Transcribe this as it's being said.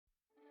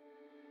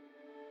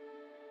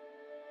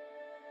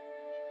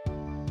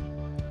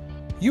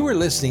You are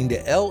listening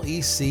to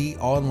LEC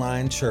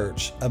Online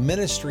Church, a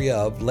ministry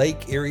of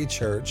Lake Erie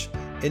Church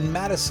in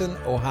Madison,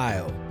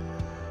 Ohio.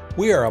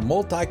 We are a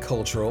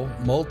multicultural,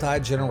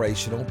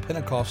 multi-generational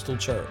Pentecostal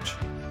church.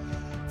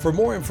 For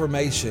more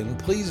information,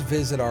 please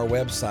visit our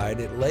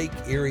website at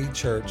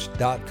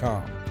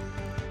lakeeriechurch.com.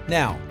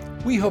 Now,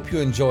 we hope you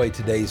enjoy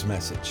today's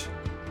message.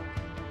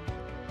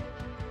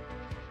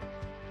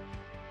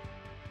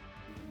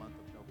 The month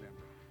of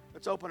November.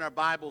 Let's open our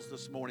Bibles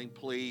this morning,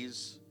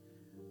 please,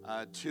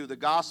 to the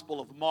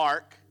Gospel of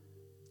Mark,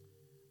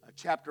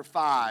 chapter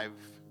 5.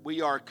 We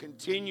are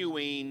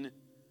continuing.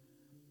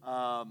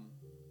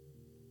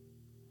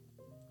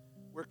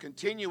 We're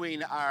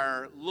continuing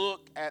our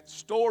look at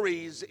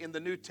stories in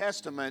the New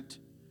Testament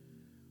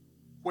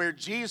where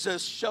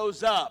Jesus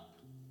shows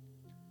up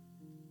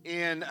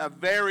in a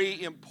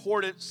very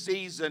important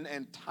season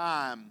and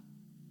time.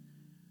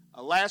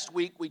 Last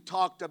week we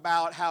talked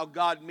about how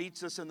God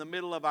meets us in the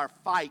middle of our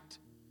fight,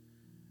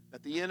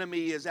 that the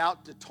enemy is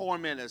out to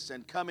torment us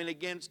and coming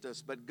against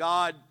us, but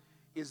God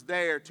is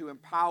there to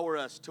empower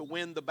us to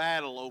win the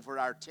battle over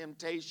our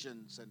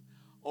temptations and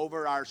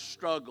over our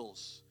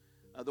struggles.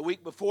 The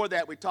week before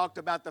that, we talked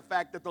about the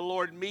fact that the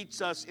Lord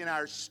meets us in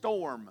our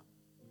storm.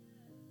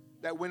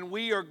 That when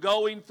we are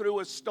going through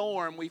a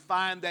storm, we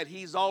find that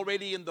He's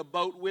already in the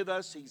boat with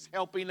us. He's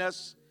helping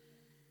us.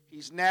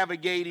 He's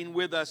navigating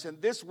with us.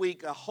 And this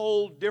week, a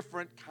whole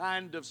different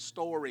kind of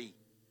story.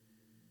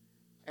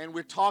 And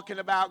we're talking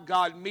about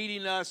God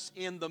meeting us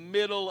in the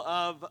middle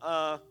of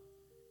a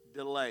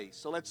delay.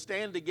 So let's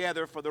stand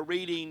together for the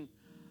reading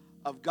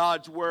of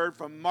God's Word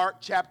from Mark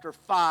chapter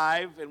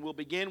 5, and we'll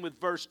begin with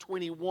verse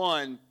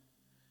 21.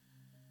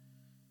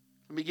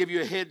 Let me give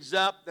you a heads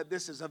up that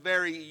this is a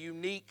very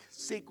unique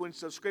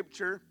sequence of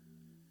Scripture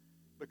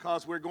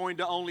because we're going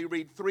to only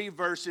read 3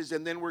 verses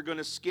and then we're going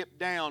to skip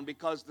down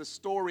because the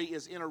story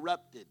is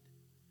interrupted.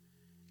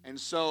 And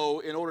so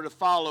in order to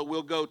follow,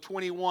 we'll go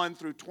 21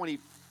 through 21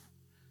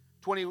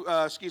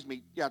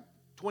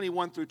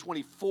 through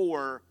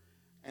 24,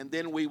 and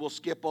then we will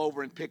skip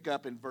over and pick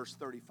up in verse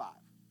 35.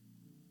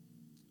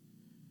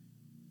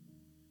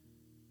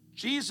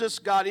 Jesus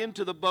got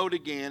into the boat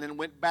again and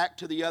went back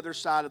to the other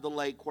side of the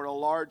lake where a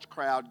large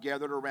crowd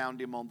gathered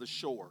around him on the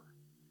shore.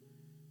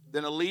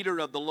 Then a leader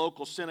of the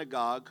local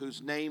synagogue,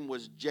 whose name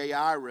was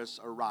Jairus,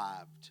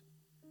 arrived.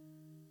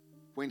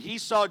 When he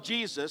saw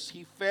Jesus,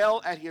 he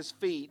fell at his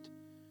feet,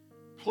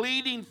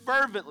 pleading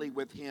fervently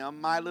with him.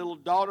 "My little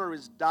daughter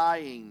is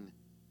dying,"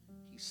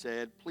 he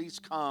said. "Please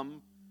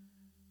come,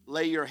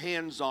 lay your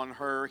hands on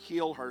her,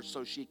 heal her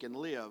so she can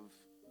live."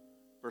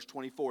 Verse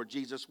 24,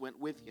 Jesus went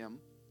with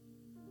him.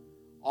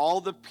 All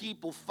the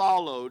people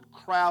followed,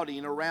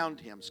 crowding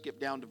around him. Skip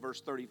down to verse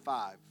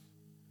 35.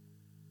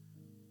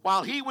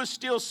 While he was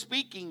still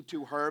speaking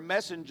to her,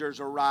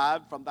 messengers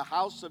arrived from the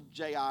house of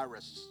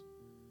Jairus,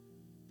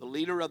 the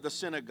leader of the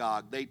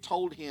synagogue. They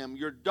told him,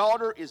 "Your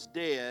daughter is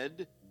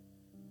dead.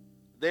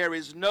 There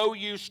is no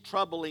use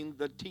troubling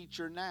the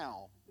teacher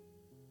now."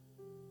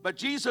 But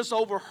Jesus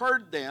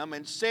overheard them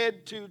and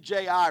said to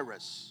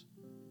Jairus,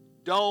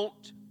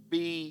 "Don't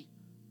be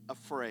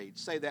afraid."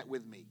 Say that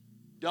with me.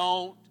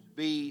 Don't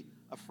be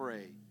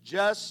afraid.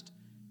 Just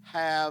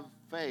have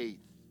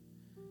faith.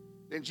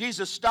 Then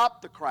Jesus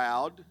stopped the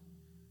crowd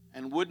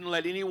and wouldn't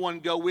let anyone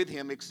go with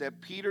him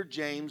except Peter,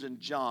 James, and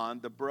John,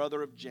 the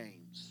brother of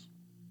James.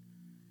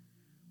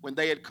 When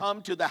they had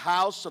come to the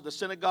house of the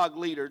synagogue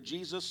leader,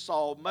 Jesus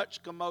saw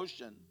much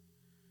commotion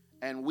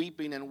and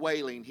weeping and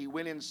wailing. He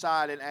went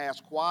inside and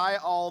asked, "Why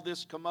all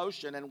this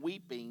commotion and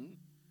weeping?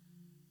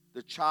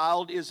 The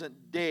child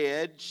isn't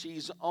dead,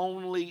 she's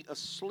only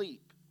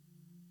asleep."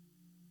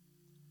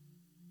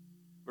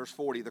 Verse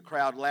 40, the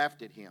crowd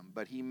laughed at him,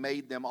 but he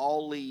made them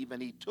all leave,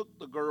 and he took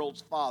the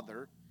girl's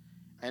father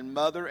and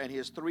mother and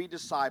his 3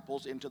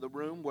 disciples into the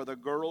room where the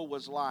girl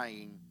was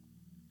lying.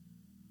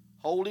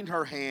 Holding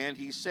her hand,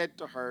 he said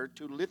to her,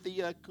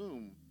 "Talitha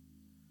cum,"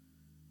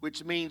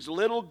 which means,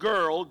 "Little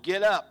girl,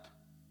 get up."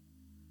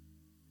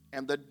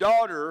 And the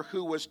daughter,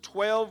 who was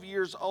 12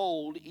 years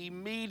old,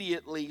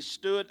 immediately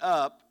stood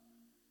up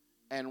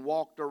and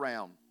walked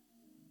around.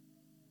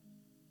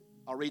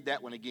 I'll read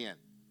that one again.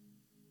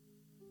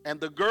 And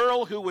the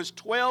girl, who was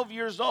 12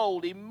 years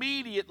old,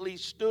 immediately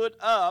stood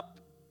up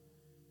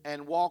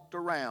and walked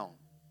around.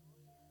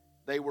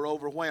 They were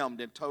overwhelmed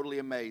and totally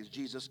amazed.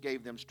 Jesus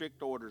gave them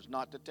strict orders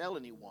not to tell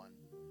anyone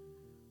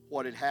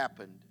what had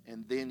happened,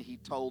 and then he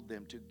told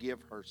them to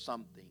give her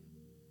something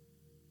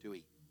to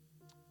eat.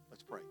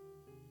 Let's pray.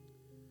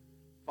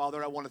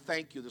 Father, I want to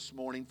thank you this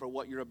morning for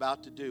what you're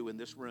about to do in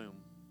this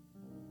room.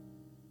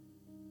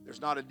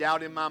 There's not a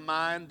doubt in my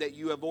mind that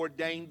you have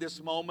ordained this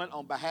moment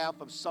on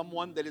behalf of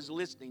someone that is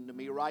listening to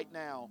me right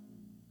now.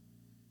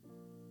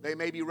 They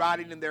may be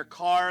riding in their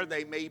car,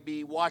 they may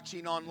be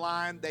watching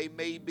online, they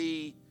may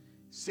be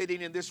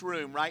sitting in this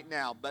room right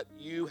now, but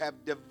you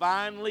have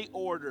divinely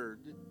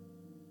ordered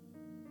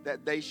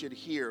that they should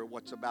hear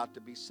what's about to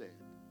be said.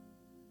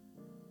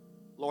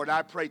 Lord,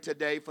 I pray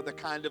today for the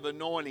kind of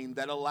anointing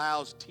that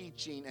allows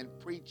teaching and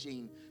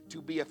preaching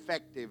to be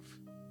effective.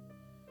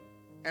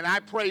 And I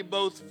pray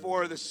both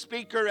for the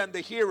speaker and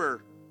the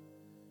hearer,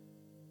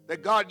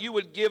 that God, you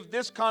would give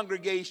this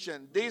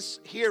congregation, this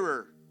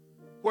hearer,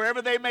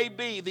 wherever they may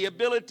be, the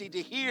ability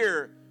to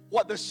hear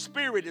what the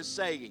Spirit is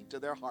saying to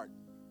their heart.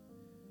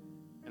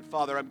 And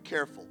Father, I'm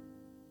careful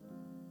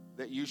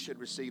that you should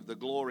receive the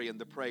glory and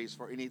the praise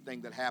for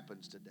anything that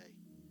happens today.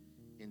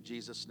 In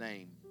Jesus'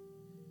 name,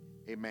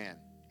 amen.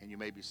 And you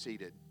may be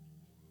seated.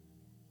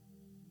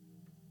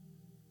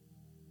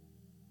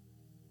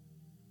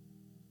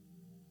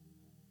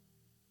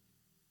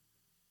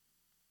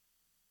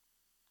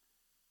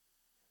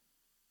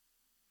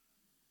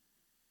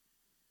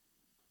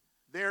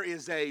 There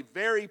is a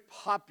very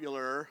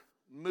popular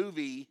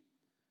movie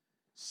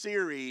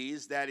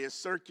series that is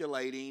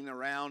circulating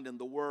around in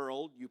the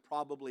world. You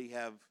probably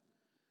have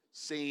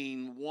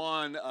seen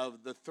one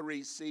of the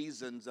 3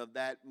 seasons of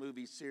that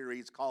movie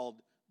series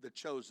called The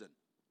Chosen.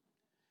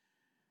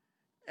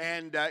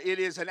 And it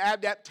is an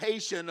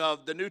adaptation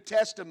of the New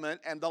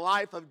Testament and the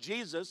life of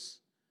Jesus,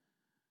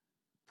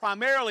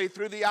 primarily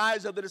through the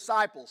eyes of the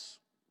disciples.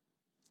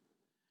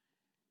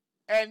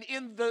 And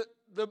in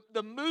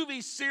the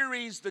movie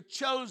series, The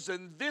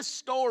Chosen, this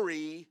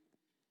story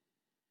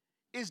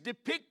is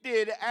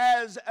depicted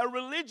as a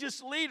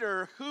religious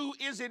leader who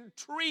is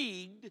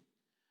intrigued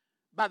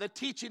by the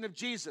teaching of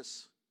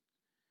Jesus.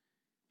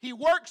 He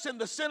works in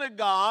the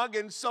synagogue,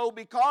 and so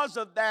because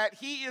of that,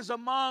 he is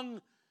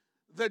among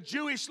the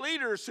Jewish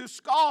leaders who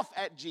scoff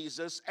at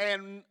Jesus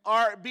and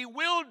are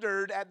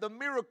bewildered at the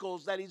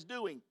miracles that he's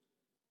doing.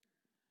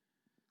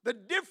 The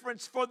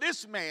difference for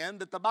this man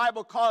that the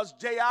Bible calls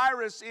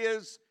Jairus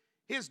is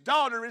his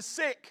daughter is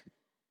sick.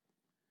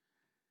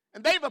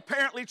 And they've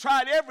apparently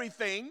tried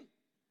everything.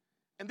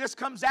 And this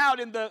comes out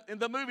in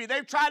the movie.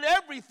 They've tried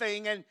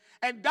everything, and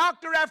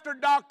doctor after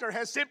doctor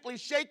has simply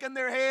shaken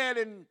their head,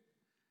 and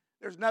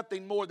there's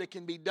nothing more that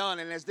can be done.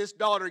 And as this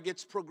daughter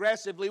gets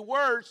progressively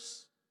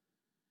worse,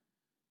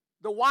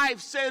 the wife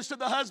says to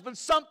the husband,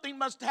 something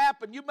must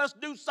happen. You must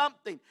do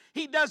something.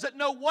 He doesn't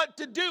know what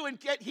to do, and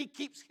yet he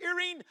keeps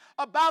hearing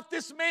about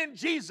this man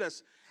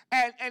Jesus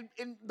and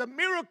the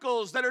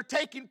miracles that are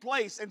taking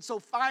place. And so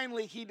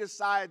finally he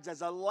decides,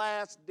 as a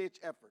last-ditch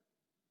effort,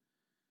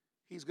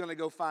 he's going to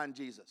go find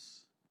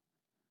Jesus.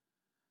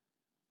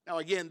 Now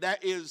again,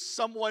 that is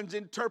someone's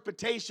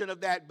interpretation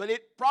of that, but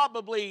it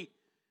probably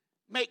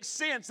makes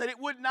sense that it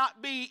would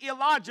not be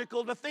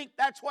illogical to think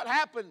that's what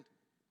happened.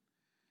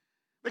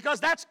 Because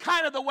that's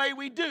kind of the way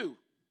we do.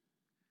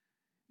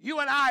 You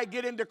and I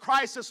get into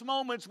crisis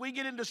moments, we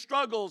get into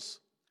struggles,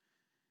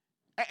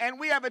 and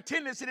we have a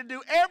tendency to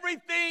do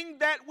everything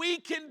that we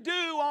can do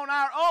on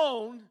our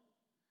own,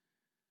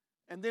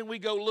 and then we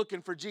go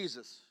looking for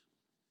Jesus.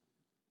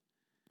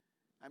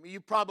 I mean, you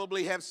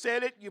probably have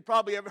said it, you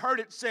probably have heard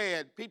it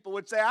said. People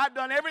would say, I've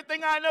done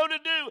everything I know to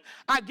do.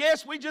 I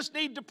guess we just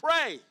need to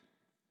pray.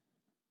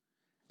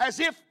 As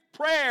if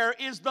prayer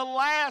is the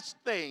last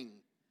thing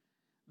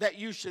that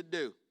you should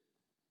do.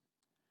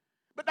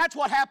 But that's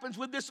what happens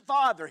with this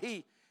father.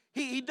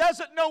 He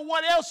doesn't know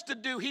what else to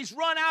do. He's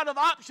run out of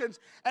options,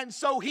 and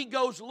so he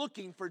goes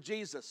looking for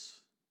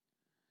Jesus.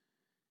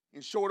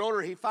 In short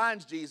order, he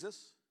finds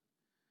Jesus.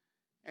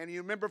 And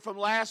you remember from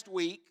last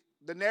week,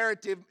 the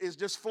narrative is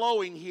just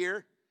flowing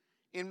here.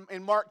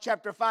 In Mark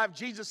chapter 5,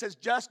 Jesus has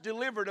just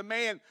delivered a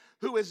man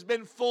who has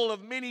been full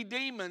of many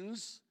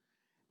demons.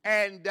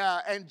 And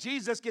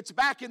Jesus gets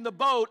back in the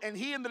boat, and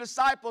he and the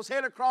disciples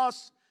head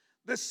across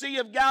the Sea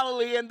of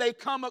Galilee, and they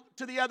come up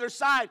to the other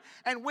side.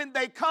 And when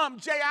they come,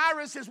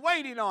 Jairus is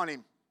waiting on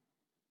him.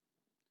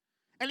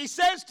 And he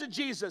says to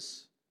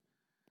Jesus,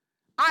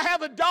 I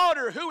have a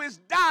daughter who is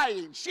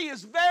dying. She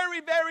is very,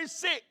 very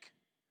sick.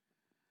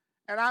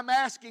 And I'm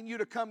asking you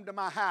to come to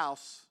my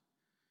house,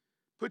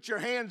 put your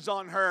hands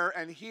on her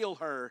and heal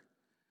her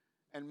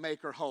and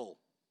make her whole.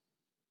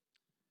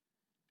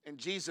 And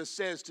Jesus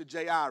says to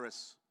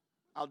Jairus,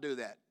 I'll do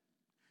that.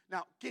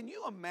 Now, can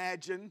you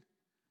imagine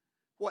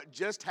what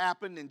just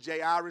happened in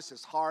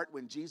Jairus' heart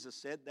when Jesus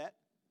said that?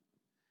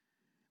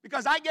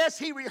 Because I guess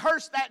he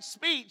rehearsed that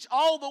speech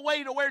all the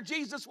way to where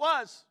Jesus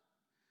was.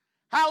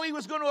 How he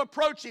was going to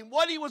approach him,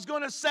 what he was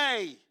going to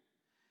say.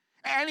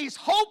 And he's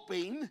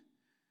hoping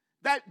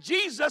that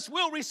Jesus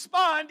will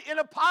respond in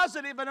a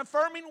positive and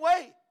affirming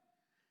way.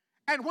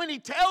 And when he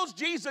tells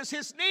Jesus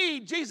his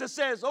need, Jesus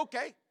says,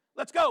 okay,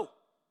 let's go.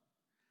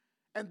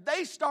 And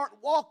they start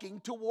walking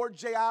toward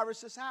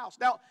Jairus' house.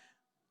 Now,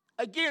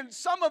 again,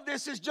 some of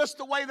this is just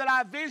the way that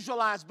I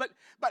visualize, but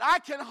I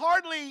can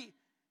hardly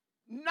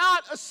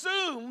not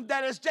assume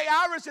that as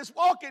Jairus is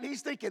walking,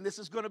 he's thinking, this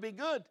is going to be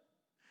good.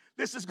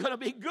 This is going to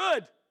be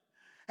good.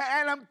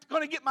 And I'm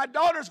going to get, my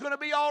daughter's going to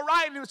be all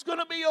right, and it's going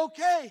to be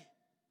okay.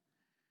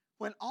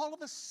 When all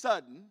of a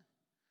sudden,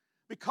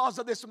 because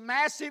of this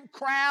massive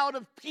crowd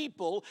of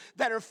people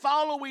that are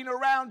following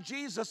around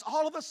Jesus,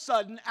 all of a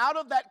sudden, out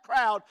of that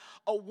crowd,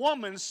 a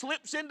woman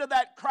slips into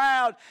that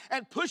crowd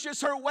and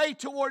pushes her way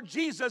toward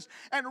Jesus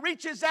and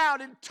reaches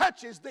out and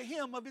touches the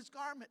hem of his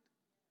garment.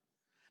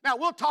 Now,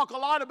 we'll talk a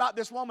lot about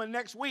this woman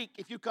next week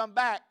if you come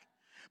back.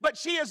 But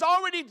she has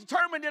already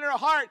determined in her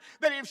heart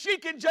that if she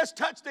can just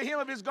touch the hem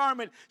of his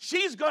garment,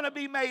 she's going to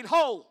be made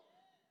whole.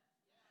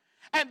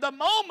 And the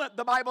moment,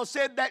 the Bible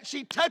said, that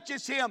she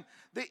touches him,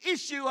 the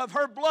issue of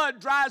her blood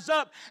dries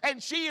up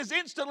and she is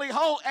instantly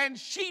whole, and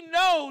she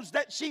knows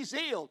that she's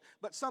healed.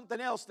 But something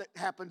else that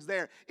happens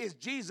there is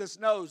Jesus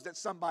knows that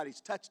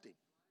somebody's touched him.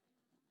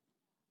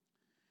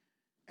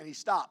 And he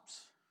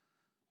stops.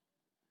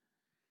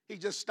 He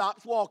just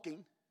stops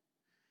walking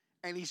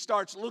and he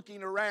starts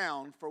looking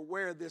around for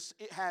where this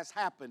has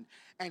happened.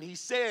 And he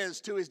says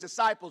to his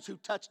disciples, "Who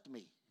touched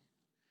me?"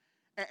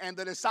 And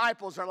the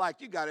disciples are like,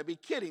 "You got to be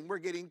kidding. We're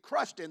getting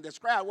crushed in this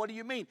crowd. What do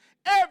you mean?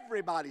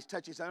 Everybody's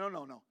touching." He said,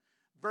 No.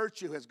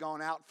 Virtue has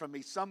gone out from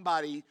me.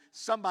 Somebody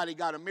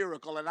got a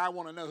miracle, and I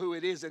want to know who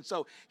it is.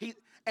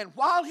 And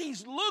while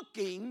he's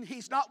looking,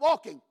 he's not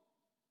walking.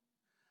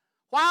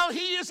 While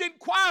he is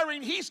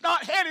inquiring, he's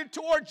not headed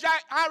toward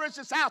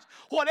Jairus' house.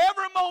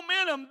 Whatever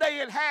momentum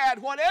they had,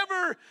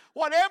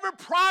 whatever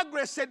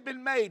progress had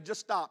been made, just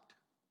stopped.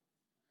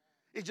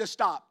 It just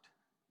stopped.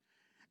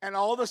 And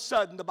all of a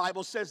sudden, the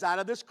Bible says, out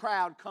of this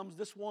crowd comes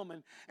this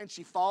woman, and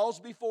she falls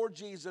before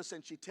Jesus,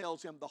 and she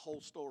tells him the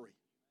whole story.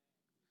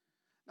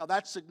 Now,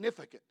 that's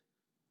significant,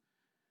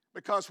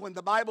 because when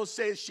the Bible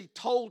says she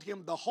told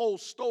him the whole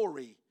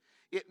story,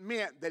 it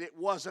meant that it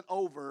wasn't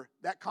over.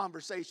 That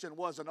conversation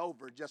wasn't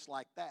over just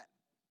like that.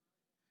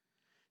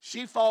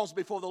 She falls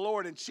before the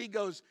Lord, and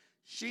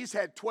she's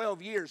had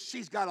 12 years.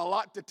 She's got a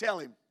lot to tell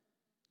him.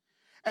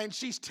 And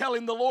she's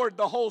telling the Lord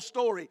the whole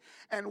story.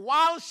 And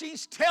while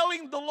she's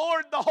telling the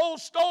Lord the whole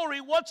story,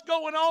 what's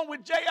going on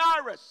with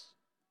Jairus?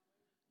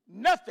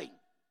 Nothing.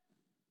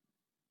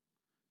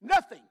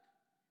 Nothing.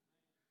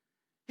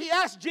 He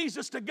asked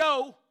Jesus to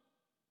go.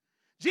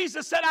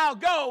 Jesus said, "I'll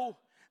go."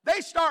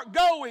 They start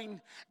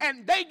going,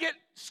 and they get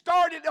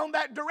started on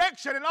that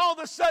direction, and all of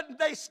a sudden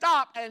they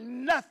stop,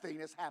 and nothing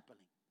is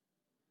happening.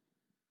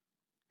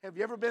 Have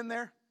you ever been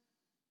there?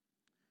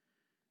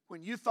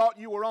 When you thought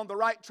you were on the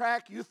right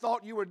track, you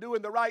thought you were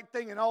doing the right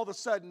thing, and all of a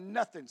sudden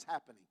nothing's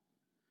happening.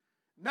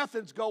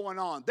 Nothing's going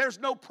on. There's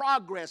no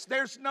progress.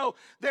 There's no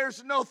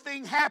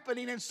thing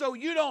happening, and so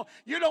you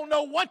don't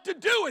know what to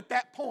do at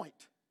that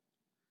point.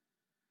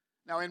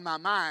 Now, in my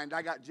mind,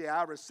 I got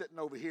Jairus sitting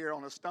over here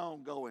on a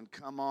stone going,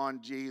 "Come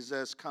on,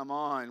 Jesus, come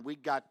on. We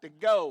got to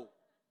go.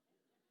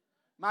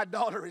 My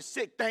daughter is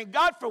sick. Thank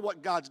God for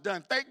what God's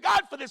done. Thank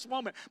God for this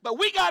moment. But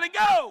we got to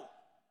go."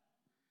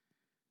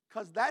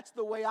 Because that's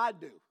the way I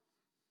do.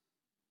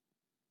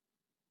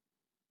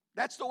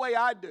 That's the way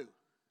I do.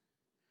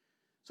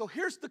 So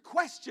here's the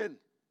question.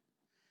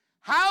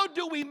 How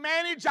do we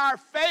manage our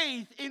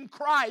faith in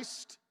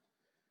Christ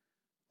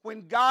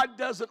when God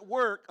doesn't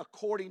work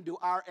according to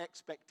our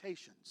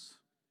expectations?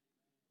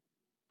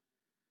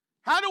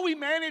 How do we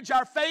manage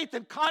our faith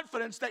and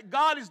confidence that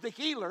God is the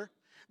healer,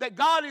 that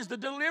God is the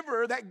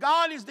deliverer, that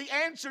God is the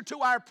answer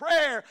to our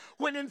prayer,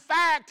 when in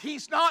fact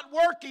He's not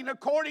working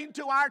according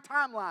to our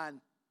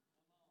timeline?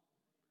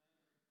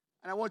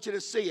 And I want you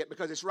to see it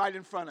because it's right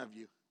in front of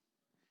you.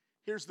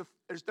 There's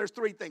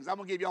three things. I'm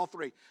going to give you all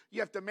three. You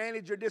have to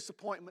manage your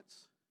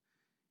disappointments.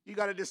 You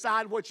got to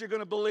decide what you're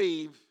going to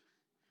believe.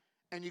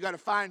 And you got to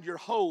find your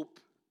hope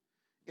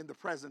in the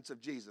presence of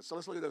Jesus. So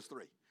let's look at those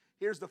three.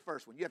 Here's the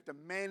first one. You have to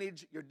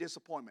manage your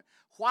disappointment.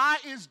 Why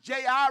is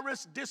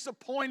Jairus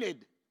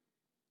disappointed?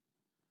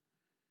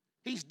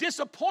 He's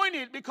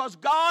disappointed because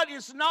God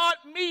is not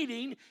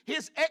meeting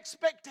his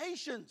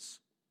expectations.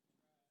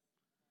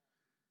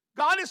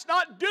 God is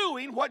not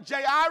doing what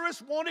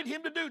Jairus wanted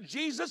him to do.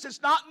 Jesus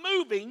is not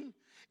moving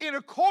in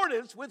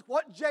accordance with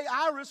what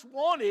Jairus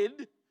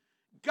wanted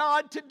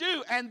God to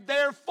do. And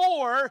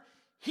therefore,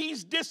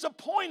 he's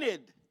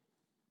disappointed.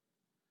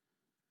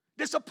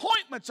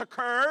 Disappointments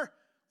occur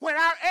when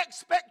our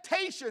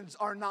expectations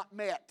are not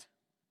met.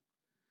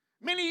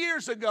 Many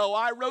years ago,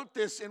 I wrote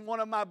this in one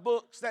of my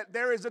books, that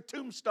there is a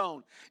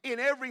tombstone in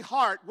every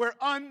heart where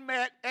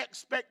unmet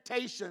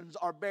expectations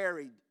are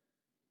buried.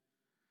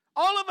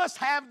 All of us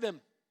have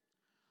them.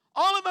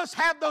 All of us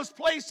have those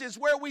places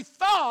where we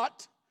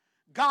thought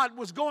God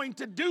was going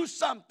to do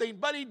something,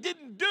 but He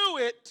didn't do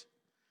it,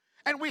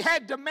 and we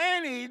had to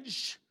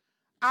manage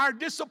our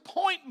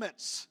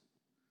disappointments.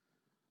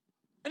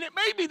 And it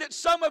may be that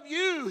some of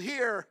you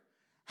here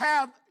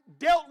have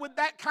dealt with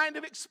that kind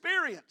of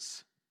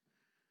experience.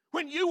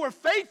 When you were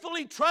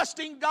faithfully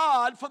trusting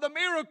God for the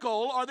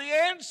miracle or the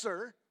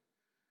answer,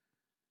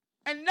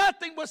 and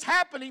nothing was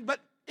happening, but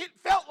it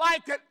felt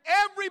like that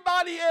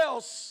everybody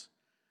else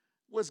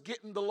was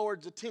getting the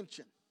Lord's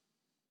attention.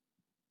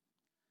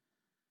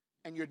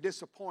 And you're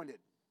disappointed.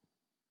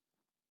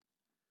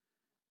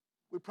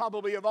 We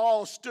probably have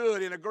all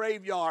stood in a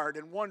graveyard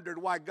and wondered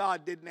why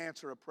God didn't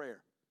answer a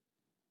prayer.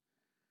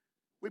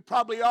 We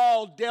probably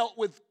all dealt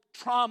with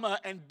trauma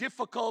and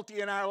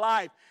difficulty in our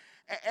life,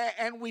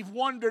 and we've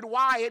wondered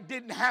why it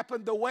didn't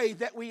happen the way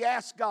that we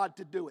asked God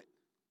to do it.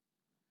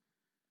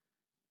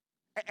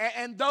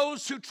 And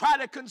those who try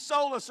to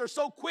console us are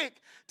so quick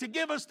to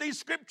give us these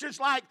scriptures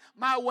like,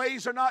 "My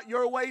ways are not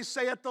your ways,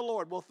 saith the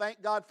Lord." Well,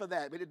 thank God for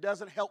that, but it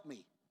doesn't help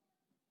me.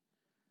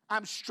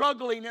 I'm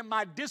struggling in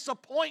my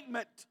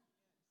disappointment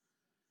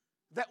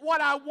that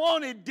what I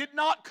wanted did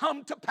not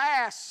come to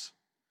pass.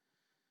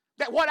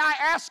 That what I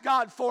asked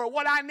God for,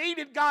 what I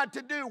needed God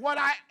to do, what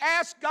I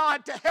asked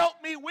God to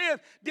help me with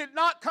did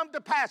not come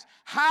to pass.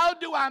 How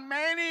do I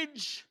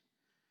manage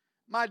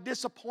my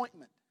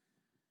disappointment?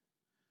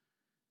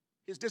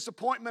 His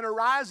disappointment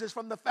arises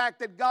from the fact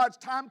that God's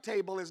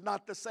timetable is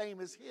not the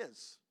same as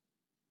His.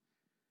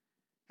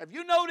 Have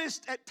you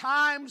noticed at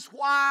times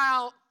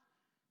how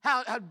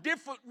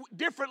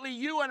differently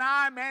you and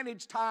I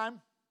manage time?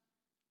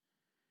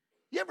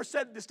 You ever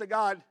said this to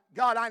God,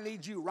 God, I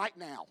need you right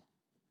now?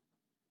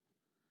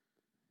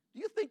 Do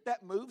you think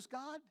that moves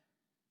God?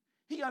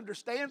 He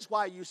understands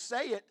why you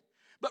say it.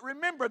 But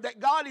remember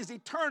that God is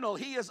eternal.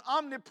 He is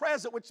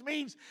omnipresent, which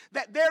means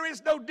that there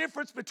is no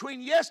difference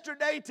between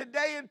yesterday,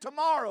 today, and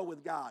tomorrow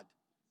with God.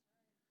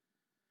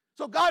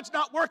 So God's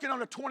not working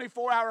on a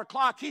 24-hour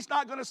clock. He's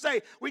not going to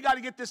say, we got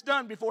to get this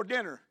done before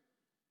dinner.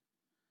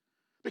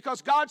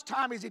 Because God's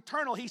time is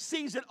eternal. He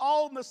sees it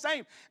all the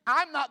same.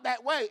 I'm not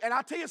that way. And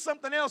I'll tell you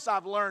something else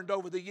I've learned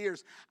over the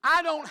years.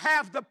 I don't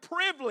have the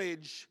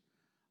privilege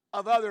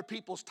of other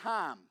people's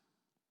time.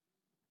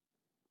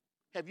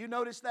 Have you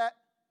noticed that?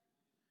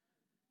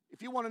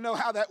 If you want to know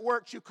how that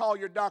works, you call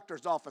your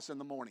doctor's office in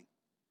the morning.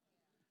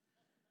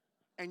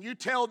 And you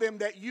tell them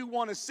that you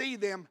want to see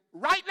them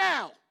right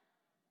now.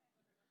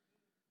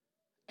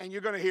 And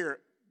you're going to hear,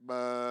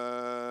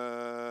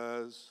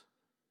 buzz.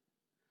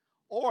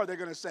 Or they're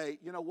going to say,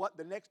 you know what,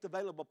 the next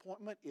available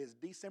appointment is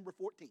December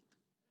 14th.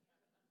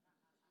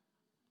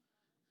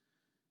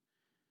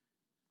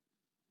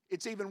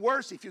 It's even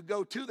worse if you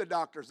go to the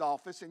doctor's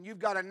office and you've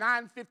got a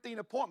 9:15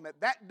 appointment.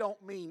 That don't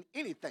mean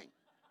anything.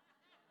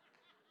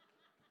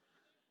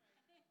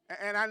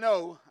 And I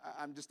know,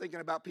 I'm just thinking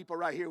about people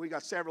right here. We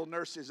got several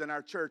nurses in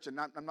our church, and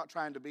I'm not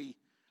trying to be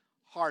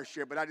harsh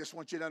here, but I just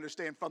want you to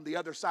understand from the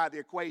other side of the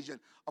equation,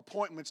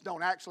 appointments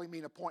don't actually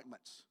mean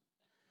appointments.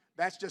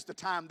 That's just the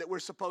time that we're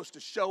supposed to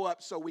show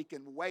up so we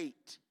can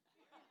wait.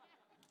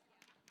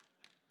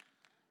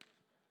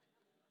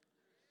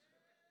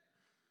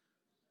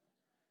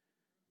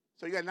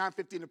 So you got a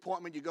 9:15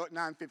 appointment, you go at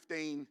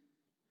 9:15.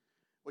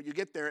 Well, you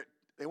get there,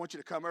 they want you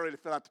to come early to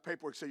fill out the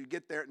paperwork, so you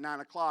get there at 9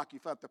 o'clock, you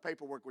fill out the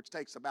paperwork, which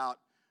takes about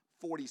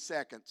 40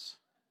 seconds.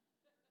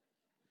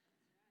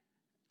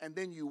 And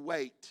then you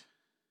wait.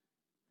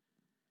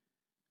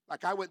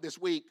 Like I went this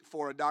week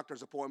for a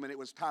doctor's appointment. It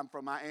was time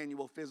for my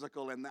annual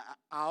physical, and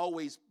I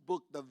always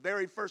book the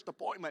very first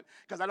appointment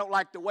because I don't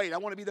like to wait. I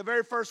want to be the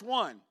very first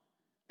one.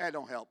 That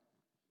don't help.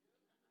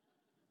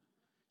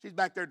 She's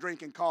back there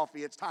drinking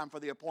coffee. It's time for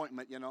the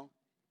appointment, you know.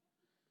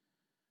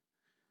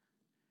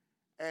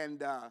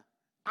 And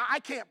I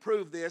can't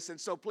prove this, and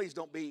so please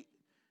don't be,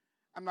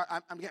 I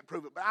can't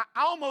prove it. But I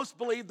almost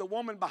believe the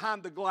woman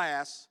behind the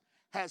glass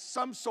has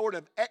some sort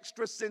of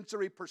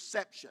extrasensory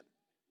perception.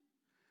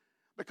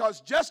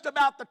 Because just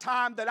about the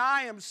time that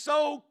I am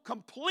so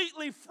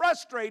completely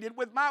frustrated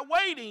with my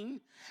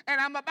waiting,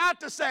 and I'm about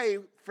to say,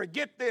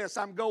 forget this,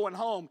 I'm going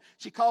home,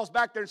 she calls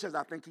back there and says,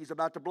 I think he's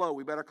about to blow,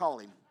 we better call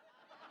him.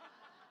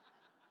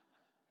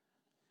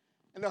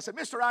 And they'll say,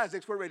 Mr.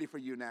 Isaacs, we're ready for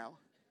you now.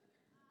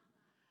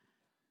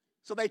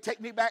 So they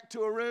take me back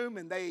to a room,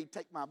 and they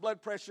take my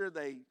blood pressure,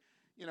 they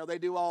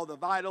do all the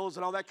vitals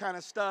and all that kind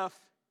of stuff.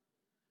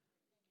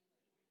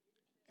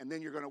 And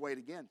then you're going to wait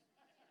again.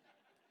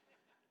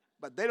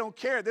 But they don't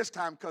care this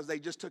time because they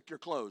just took your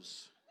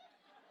clothes.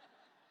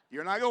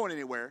 You're not going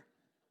anywhere.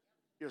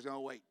 You're just going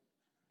to wait.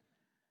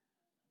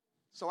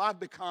 So I've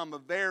become a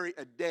very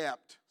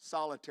adept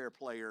solitaire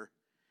player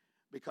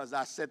because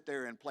I sit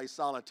there and play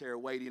solitaire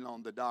waiting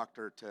on the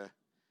doctor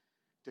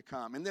to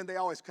come. And then they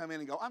always come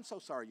in and go, I'm so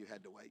sorry you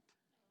had to wait.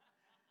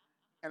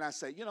 And I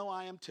say,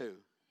 I am too.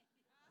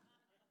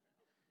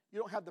 You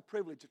don't have the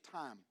privilege of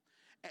time.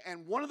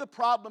 And one of the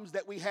problems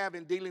that we have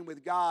in dealing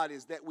with God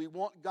is that we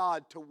want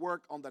God to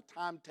work on the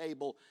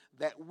timetable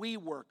that we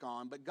work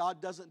on, but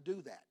God doesn't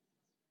do that.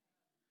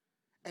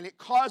 And it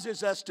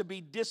causes us to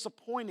be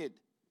disappointed.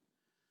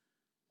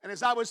 And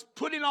as I was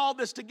putting all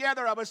this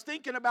together, I was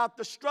thinking about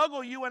the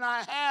struggle you and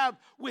I have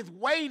with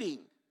waiting.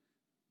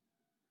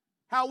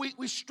 How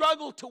we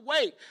struggle to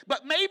wait.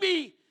 But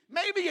maybe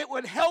it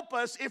would help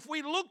us if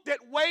we looked at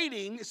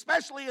waiting,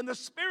 especially in the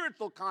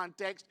spiritual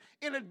context,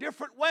 in a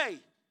different way.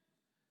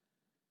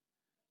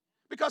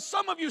 Because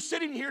some of you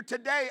sitting here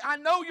today, I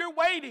know you're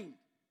waiting.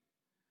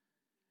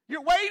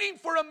 You're waiting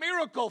for a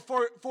miracle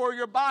for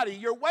your body.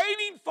 You're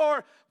waiting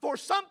for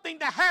something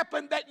to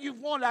happen that you've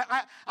wanted.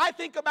 I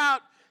think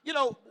about,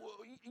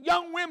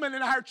 young women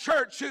in our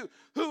church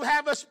who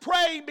have us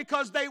praying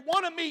because they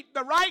want to meet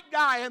the right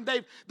guy, and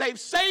they've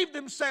saved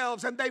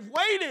themselves and they've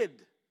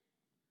waited.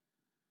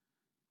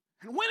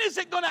 And when is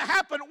it going to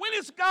happen? When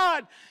is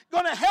God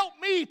going to help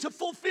me to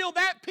fulfill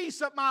that piece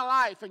of my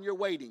life? And you're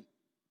waiting.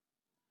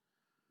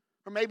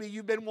 Or maybe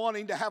you've been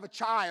wanting to have a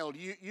child.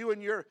 You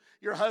and your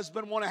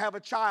husband want to have a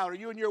child, or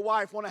you and your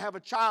wife want to have a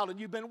child, and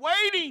you've been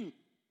waiting.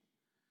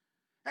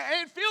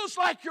 And it feels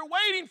like you're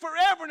waiting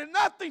forever and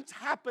nothing's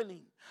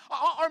happening.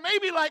 Or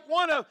maybe like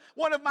one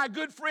of my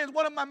good friends,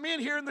 one of my men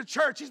here in the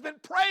church, he's been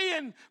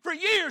praying for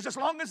years, as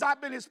long as I've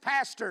been his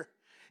pastor.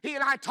 He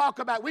and I talk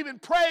about, we've been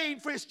praying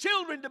for his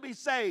children to be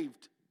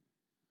saved.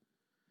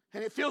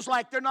 And it feels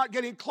like they're not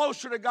getting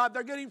closer to God,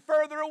 they're getting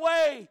further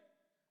away,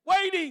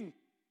 waiting.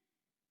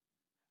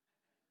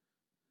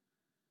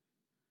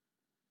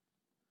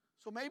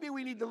 So maybe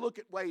we need to look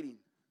at waiting.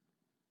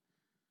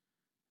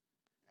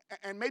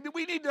 And maybe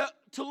we need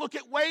to look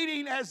at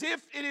waiting as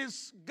if it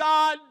is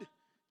God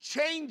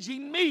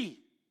changing me.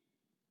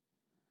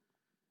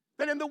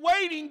 That in the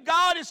waiting,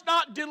 God is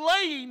not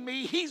delaying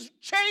me, He's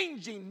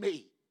changing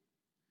me.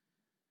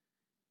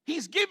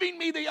 He's giving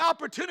me the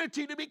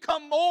opportunity to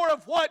become more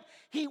of what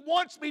He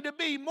wants me to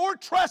be, more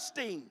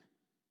trusting,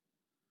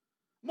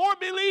 more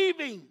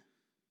believing.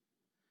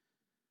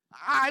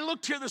 I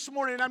looked here this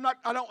morning, and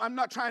I'm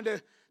not trying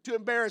to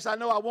embarrass. I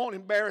know I won't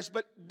embarrass,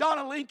 but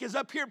Donna Link is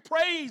up here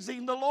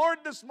praising the Lord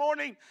this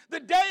morning, the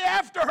day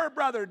after her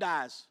brother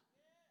dies.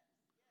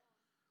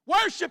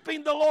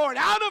 Worshiping the Lord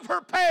out of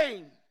her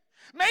pain.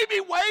 Maybe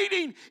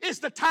waiting is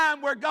the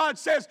time where God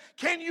says,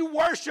 can you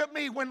worship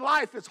me when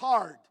life is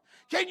hard?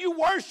 Can you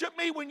worship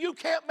me when you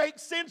can't make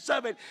sense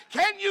of it?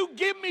 Can you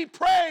give me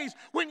praise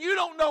when you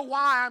don't know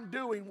why I'm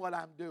doing what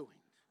I'm doing?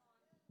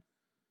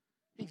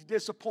 He's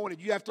disappointed.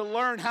 You have to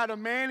learn how to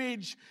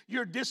manage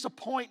your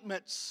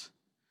disappointments.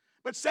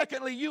 But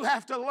secondly, you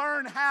have to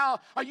learn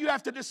you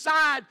have to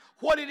decide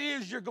what it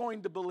is you're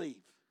going to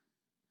believe.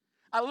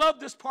 I love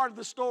this part of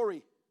the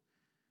story.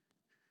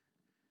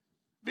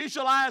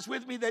 Visualize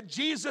with me that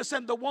Jesus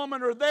and the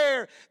woman are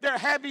there. They're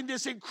having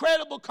this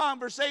incredible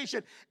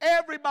conversation.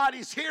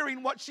 Everybody's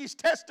hearing what she's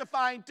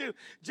testifying to.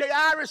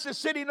 Jairus is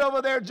sitting over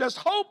there just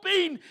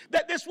hoping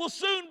that this will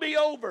soon be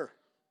over.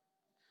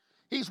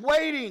 He's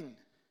waiting.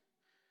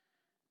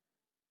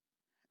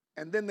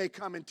 And then they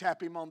come and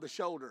tap him on the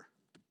shoulder.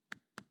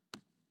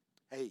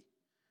 Hey,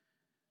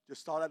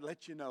 just thought I'd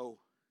let you know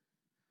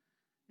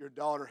your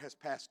daughter has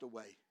passed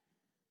away.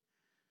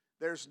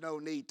 There's no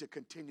need to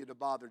continue to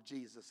bother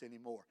Jesus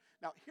anymore.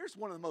 Now, here's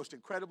one of the most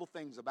incredible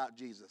things about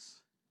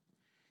Jesus.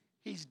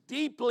 He's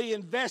deeply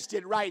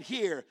invested right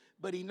here,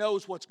 but He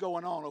knows what's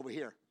going on over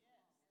here.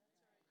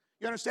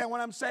 You understand what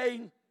I'm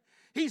saying?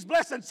 He's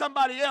blessing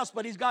somebody else,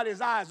 but He's got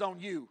His eyes on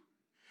you.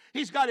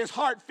 He's got His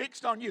heart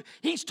fixed on you.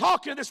 He's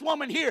talking to this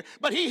woman here,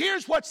 but He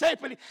hears what's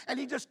happening, and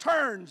He just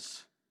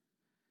turns.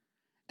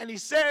 And He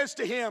says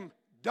to him,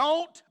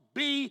 don't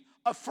be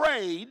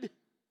afraid,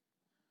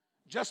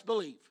 just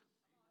believe.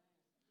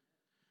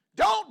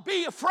 Don't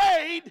be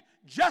afraid,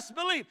 just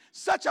believe.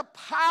 Such a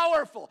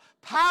powerful,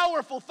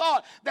 powerful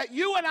thought that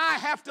you and I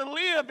have to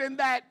live in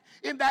that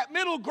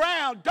middle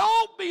ground.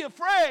 Don't be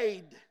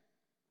afraid,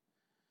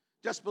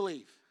 just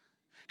believe.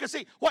 Because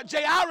see, what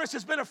Jairus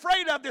has been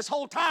afraid of this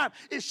whole time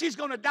is she's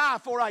going to die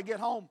before I get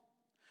home.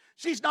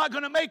 She's not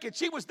going to make it.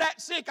 She was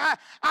that sick.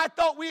 I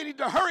thought we needed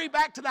to hurry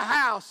back to the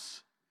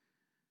house.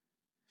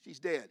 She's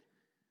dead.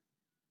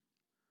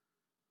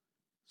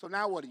 So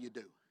now what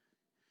do?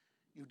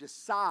 You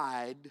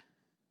decide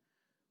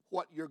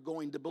what you're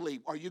going to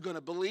believe. Are you going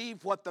to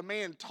believe what the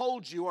man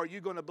told you, or are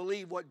you going to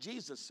believe what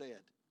Jesus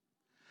said?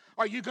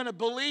 Are you going to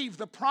believe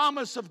the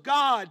promise of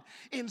God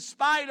in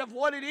spite of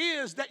what it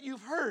is that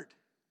you've heard?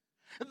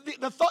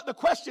 The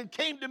question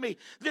came to me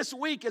this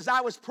week as I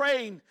was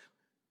praying,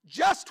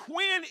 just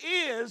when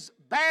is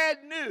bad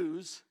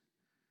news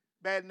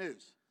bad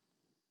news?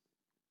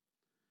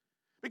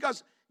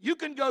 Because you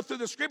can go through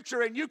the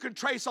scripture and you can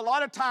trace a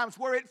lot of times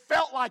where it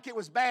felt like it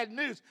was bad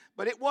news,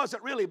 but it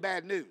wasn't really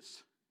bad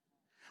news.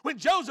 When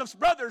Joseph's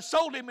brothers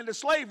sold him into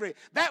slavery,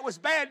 that was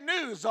bad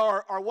news,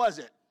 or was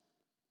it?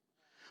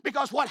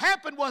 Because what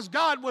happened was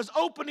God was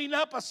opening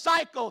up a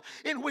cycle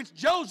in which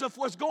Joseph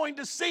was going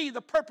to see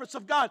the purpose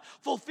of God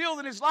fulfilled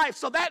in his life.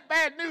 So that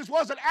bad news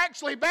wasn't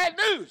actually bad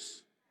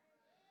news.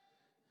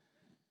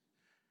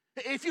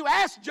 If you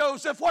asked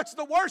Joseph, what's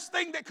the worst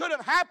thing that could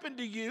have happened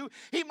to you?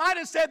 He might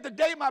have said, the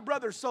day my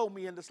brothers sold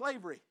me into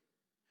slavery.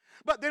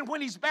 But then when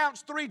he's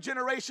bounced 3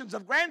 generations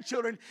of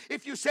grandchildren,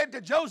 if you said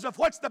to Joseph,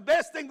 what's the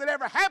best thing that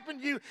ever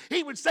happened to you?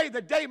 He would say,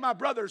 the day my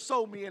brothers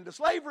sold me into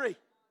slavery.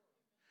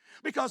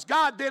 Because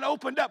God then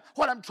opened up.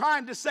 What I'm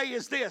trying to say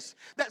is this,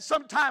 that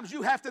sometimes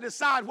you have to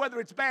decide whether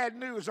it's bad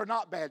news or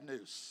not bad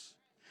news.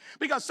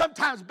 Because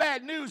sometimes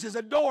bad news is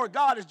a door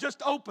God has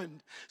just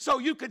opened so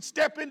you could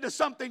step into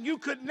something you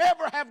could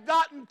never have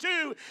gotten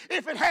to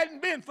if it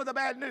hadn't been for the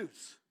bad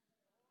news.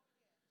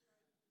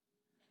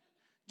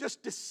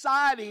 Just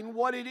deciding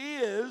what it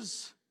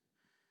is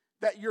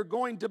that you're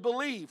going to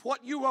believe.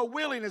 What you are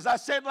willing, as I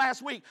said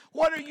last week,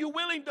 what are you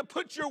willing to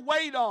put your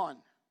weight on?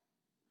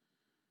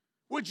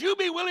 Would you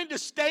be willing to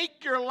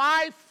stake your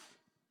life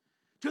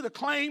to the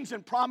claims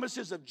and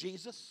promises of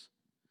Jesus?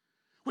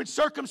 When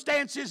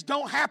circumstances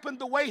don't happen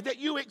the way that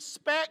you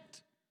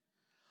expect?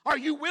 Are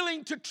you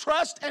willing to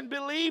trust and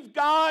believe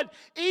God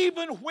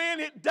even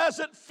when it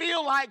doesn't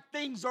feel like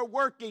things are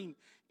working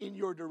in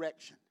your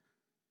direction?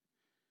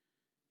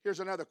 Here's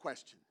another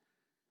question.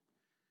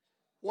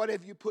 What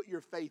have you put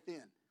your faith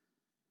in?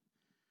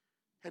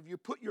 Have you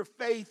put your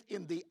faith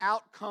in the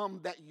outcome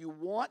that you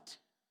want?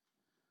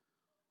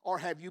 Or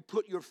have you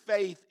put your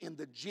faith in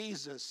the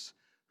Jesus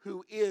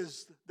who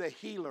is the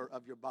healer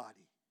of your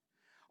body?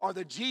 Or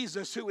the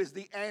Jesus who is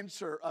the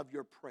answer of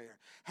your prayer?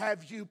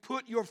 Have you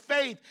put your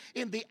faith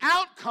in the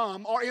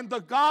outcome or in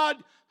the God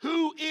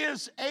who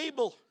is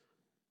able?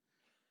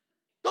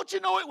 Don't you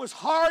know it was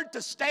hard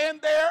to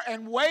stand there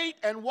and wait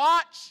and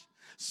watch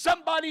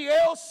somebody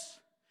else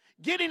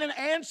getting an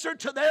answer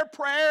to their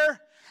prayer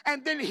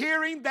and then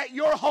hearing that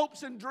your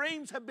hopes and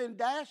dreams have been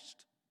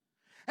dashed?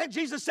 And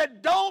Jesus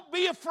said, don't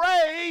be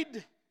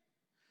afraid.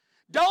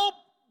 Don't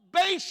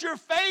base your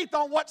faith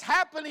on what's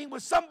happening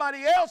with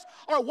somebody else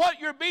or what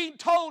you're being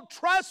told.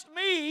 Trust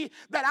me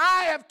that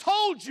I have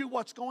told you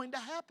what's going to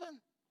happen.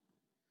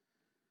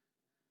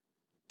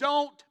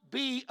 Don't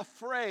be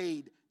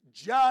afraid.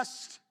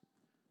 Just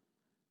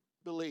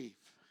believe.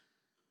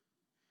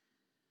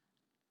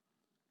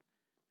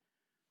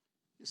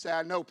 You say,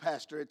 I know,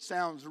 Pastor, it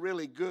sounds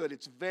really good.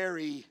 It's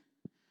very,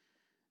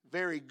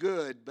 very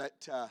good,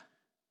 but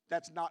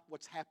that's not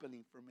what's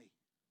happening for me.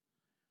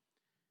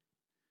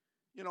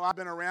 You know, I've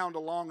been around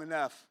long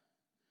enough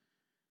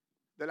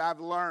that I've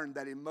learned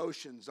that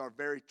emotions are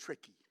very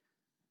tricky.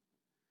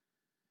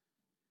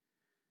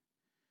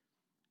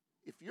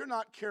 If you're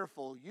not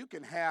careful, you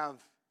can have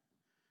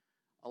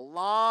a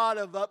lot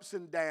of ups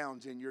and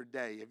downs in your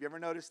day. Have you ever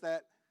noticed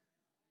that?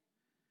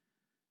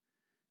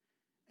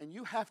 And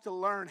you have to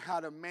learn how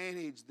to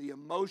manage the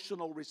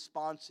emotional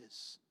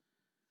responses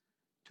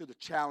to the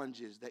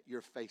challenges that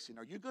you're facing.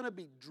 Are you going to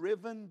be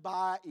driven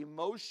by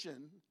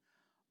emotion,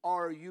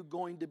 or are you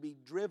going to be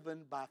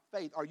driven by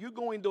faith? Are you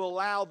going to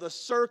allow the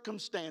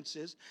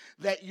circumstances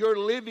that you're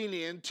living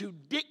in to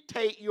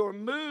dictate your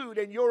mood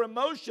and your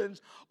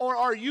emotions, or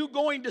are you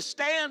going to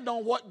stand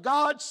on what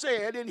God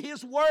said in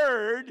His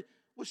Word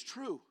was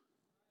true?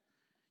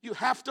 You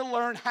have to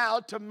learn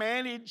how to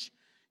manage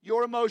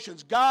your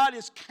emotions. God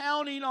is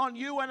counting on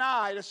you and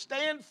I to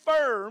stand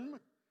firm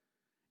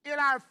in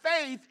our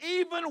faith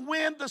even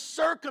when the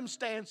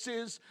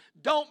circumstances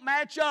don't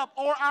match up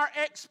or our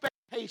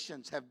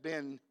expectations have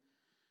been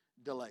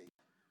delayed.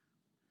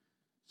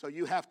 So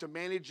you have to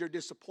manage your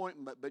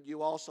disappointment, but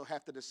you also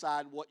have to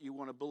decide what you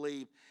want to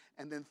believe.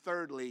 And then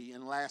thirdly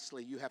and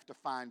lastly, you have to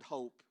find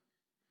hope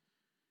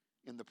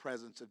in the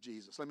presence of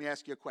Jesus. Let me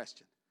ask you a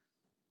question.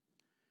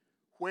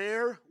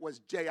 Where was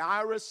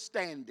Jairus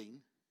standing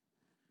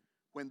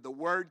when the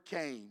word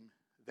came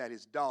that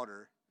his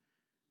daughter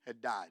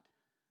had died?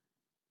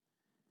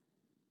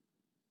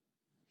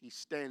 He's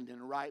standing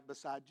right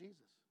beside Jesus.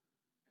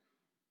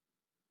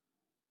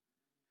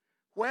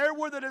 Where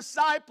were the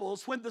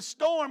disciples when the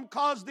storm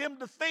caused them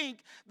to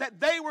think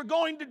that they were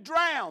going to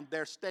drown?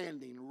 They're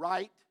standing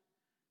right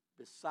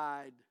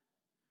beside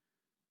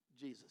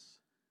Jesus.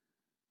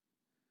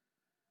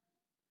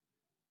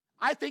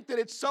 I think that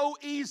it's so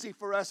easy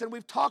for us, and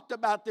we've talked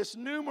about this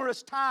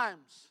numerous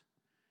times.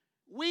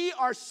 We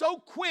are so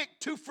quick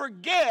to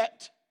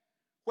forget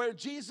where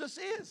Jesus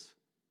is.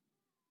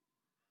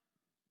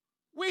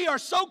 We are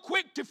so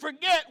quick to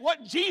forget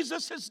what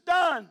Jesus has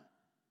done.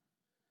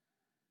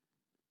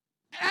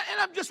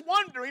 And I'm just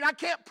wondering, I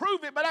can't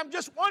prove it, but I'm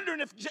just wondering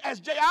if as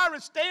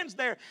Jairus stands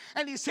there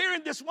and he's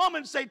hearing this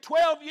woman say,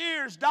 12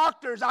 years,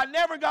 doctors, I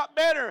never got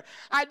better.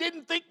 I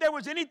didn't think there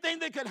was anything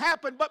that could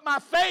happen, but my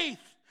faith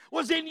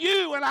was in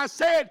you. And I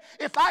said,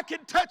 if I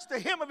can touch the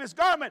hem of his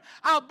garment,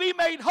 I'll be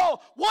made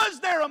whole. Was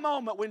there a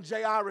moment when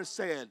Jairus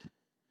said,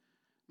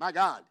 my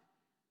God,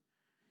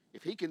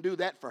 if he can do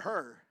that for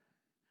her,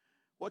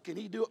 what can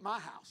he do at my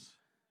house?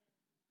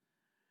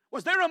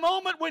 Was there a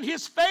moment when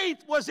his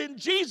faith was in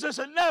Jesus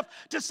enough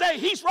to say,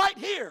 he's right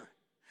here?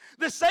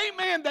 The same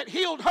man that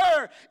healed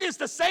her is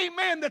the same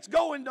man that's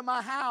going to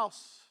my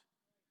house.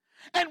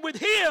 And with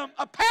him,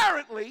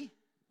 apparently,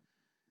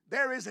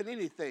 there isn't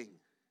anything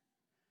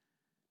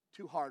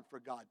too hard for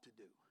God to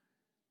do.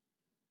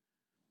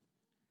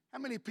 How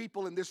many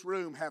people in this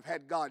room have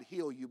had God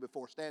heal you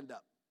before? Stand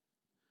up.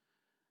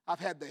 I've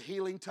had the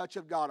healing touch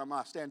of God on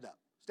my stand up.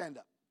 Stand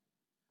up.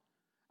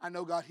 I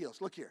know God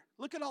heals. Look here.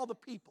 Look at all the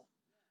people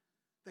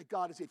that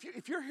God is.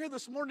 If you're here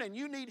this morning and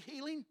you need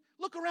healing,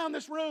 look around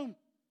this room.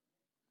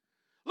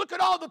 Look at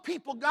all the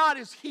people God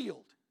has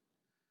healed.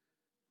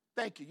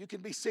 Thank you. You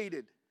can be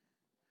seated.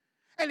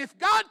 And if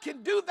God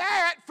can do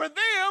that for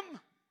them,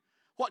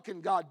 what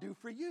can God do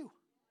for you?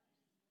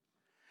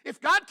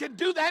 If God can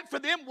do that for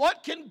them,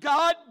 what can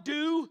God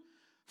do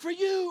for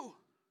you?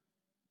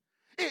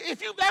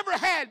 If you've ever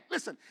had,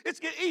 listen, it's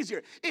get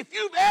easier. If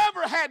you've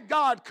ever had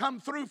God come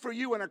through for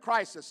you in a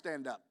crisis,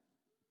 stand up.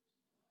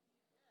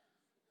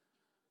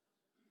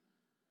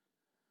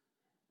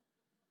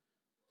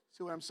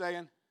 See what I'm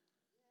saying?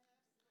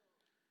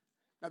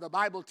 Now the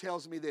Bible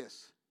tells me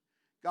this.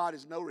 God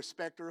is no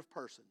respecter of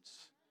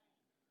persons.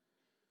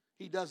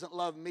 He doesn't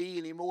love me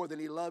any more than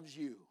he loves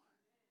you.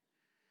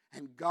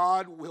 And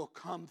God will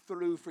come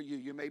through for you.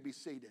 You may be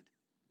seated.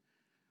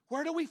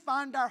 Where do we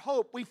find our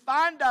hope? We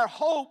find our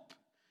hope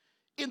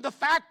in the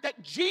fact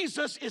that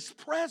Jesus is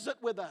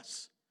present with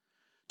us.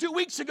 2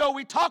 weeks ago,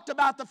 we talked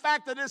about the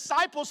fact that the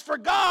disciples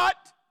forgot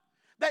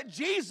that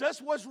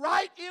Jesus was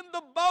right in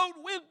the boat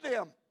with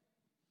them.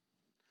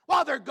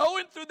 While they're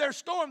going through their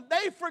storm,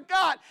 they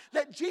forgot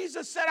that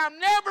Jesus said, I'm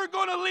never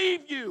going to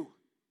leave you.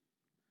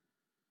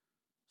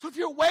 So if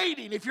you're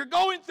waiting, if you're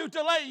going through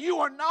delay, you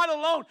are not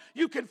alone.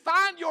 You can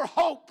find your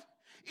hope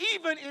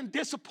even in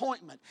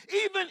disappointment,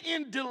 even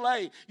in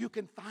delay. You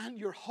can find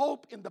your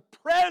hope in the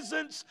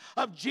presence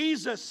of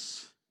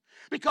Jesus.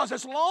 Because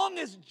as long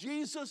as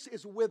Jesus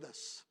is with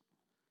us,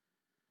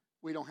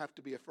 we don't have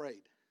to be afraid.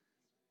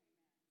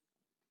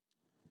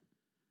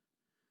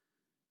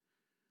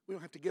 We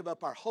don't have to give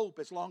up our hope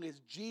as long as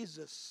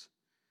Jesus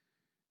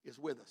is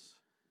with us.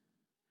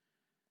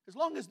 As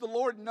long as the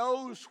Lord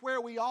knows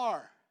where we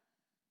are,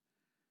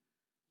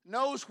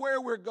 knows where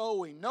we're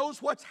going,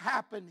 knows what's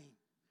happening.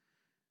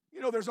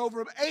 You know, there's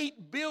over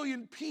 8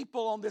 billion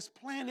people on this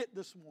planet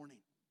this morning.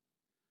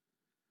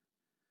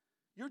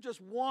 You're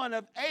just one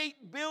of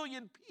 8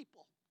 billion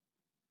people.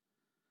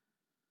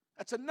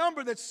 That's a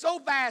number that's so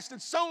vast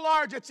and so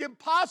large, it's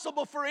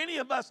impossible for any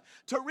of us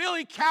to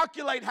really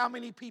calculate how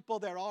many people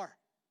there are.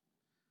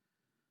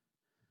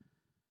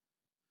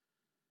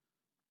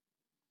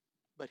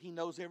 But He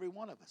knows every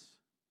one of us.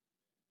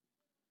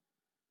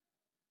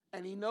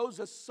 And He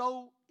knows us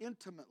so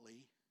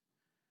intimately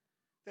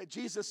that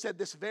Jesus said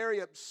this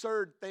very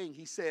absurd thing.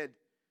 He said,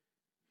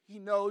 He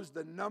knows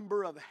the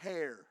number of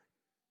hair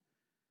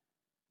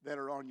that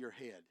are on your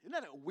head. Isn't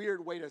that a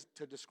weird way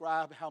to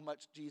describe how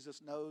much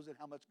Jesus knows and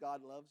how much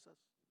God loves us?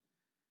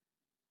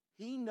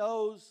 He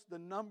knows the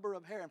number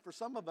of hair. And for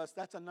some of us,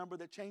 that's a number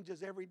that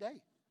changes every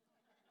day.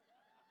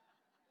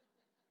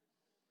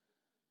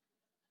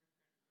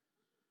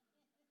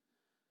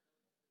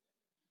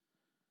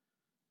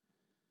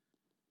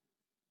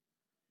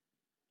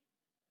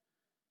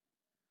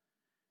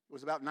 It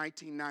was about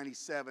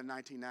 1997,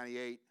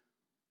 1998,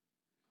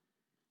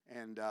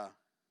 and I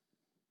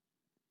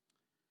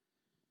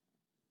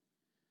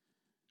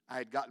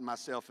had gotten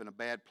myself in a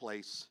bad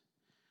place.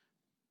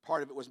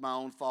 Part of it was my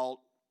own fault.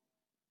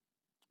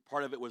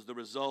 Part of it was the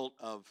result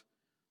of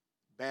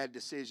bad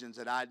decisions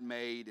that I'd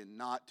made and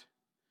not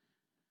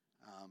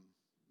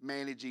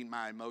managing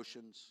my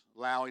emotions,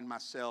 allowing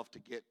myself to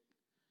get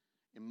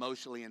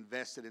emotionally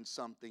invested in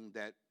something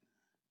that,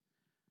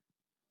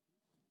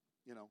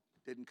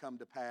 didn't come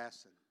to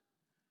pass, and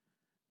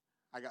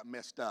I got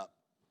messed up.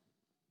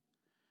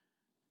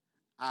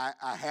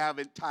 I have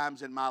at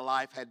times in my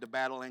life had to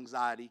battle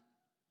anxiety.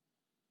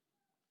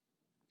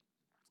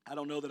 I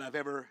don't know that I've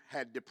ever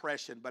had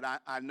depression, but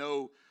I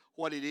know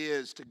what it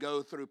is to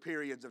go through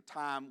periods of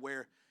time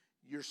where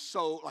you're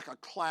so, like a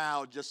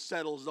cloud just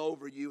settles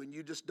over you and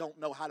you just don't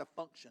know how to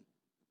function.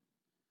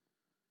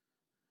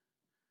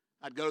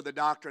 I'd go to the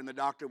doctor and the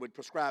doctor would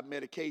prescribe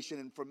medication,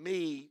 and for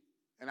me,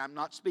 and I'm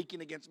not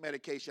speaking against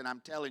medication, I'm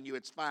telling you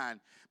it's fine.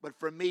 But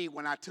for me,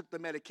 when I took the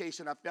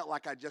medication, I felt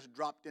like I just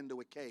dropped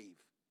into a cave.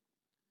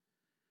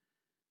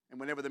 And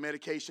whenever the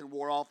medication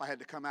wore off, I had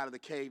to come out of the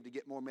cave to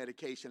get more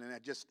medication, and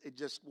it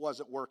just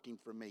wasn't working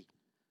for me.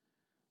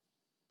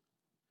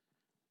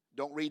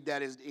 Don't read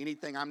that as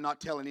anything. I'm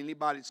not telling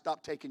anybody to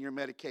stop taking your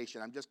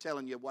medication. I'm just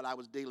telling you what I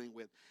was dealing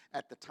with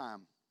at the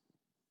time.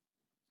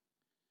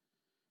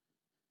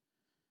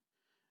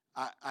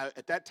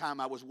 At that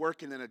time, I was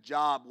working in a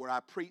job where I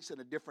preached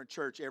in a different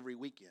church every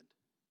weekend.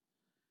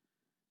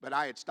 But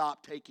I had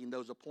stopped taking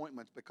those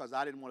appointments because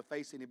I didn't want to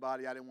face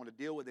anybody. I didn't want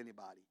to deal with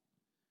anybody.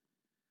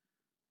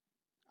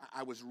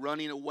 I was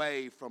running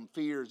away from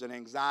fears and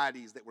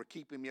anxieties that were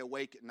keeping me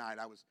awake at night.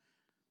 I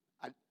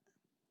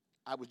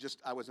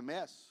was a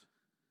mess.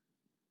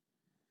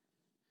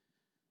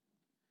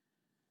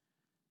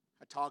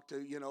 I talked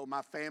to,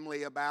 my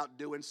family about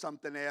doing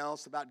something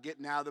else, about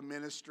getting out of the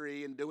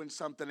ministry and doing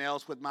something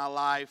else with my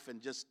life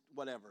and just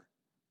whatever.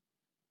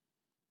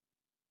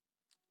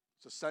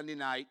 So Sunday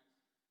night,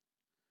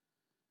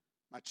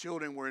 my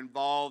children were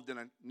involved in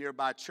a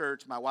nearby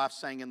church. My wife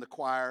sang in the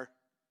choir.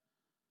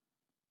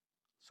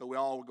 So we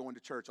all were going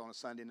to church on a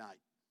Sunday night.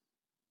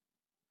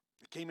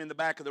 I came in the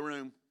back of the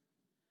room,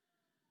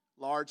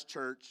 large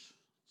church,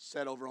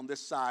 sat over on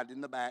this side in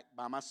the back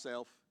by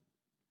myself.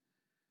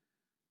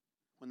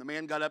 When the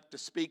man got up to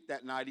speak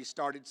that night, he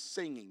started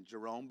singing,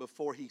 Jerome.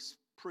 Before he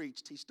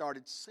preached, he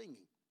started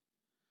singing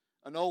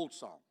an old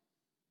song.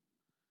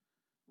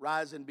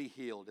 Rise and be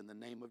healed in the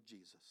name of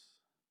Jesus.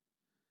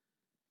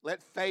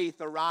 Let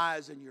faith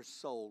arise in your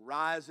soul.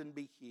 Rise and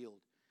be healed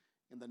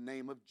in the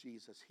name of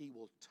Jesus. He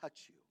will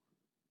touch you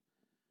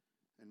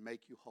and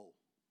make you whole.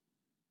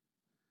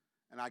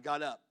 And I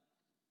got up.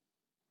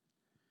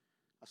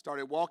 I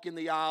started walking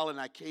the aisle, and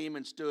I came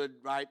and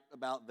stood right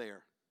about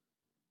there.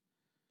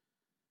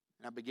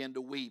 And I began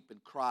to weep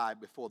and cry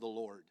before the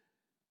Lord.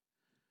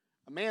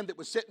 A man that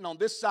was sitting on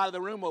this side of the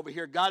room over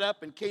here got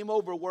up and came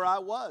over where I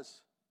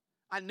was.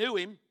 I knew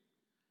him.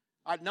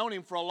 I'd known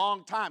him for a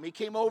long time. He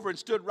came over and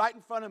stood right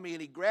in front of me,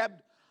 and he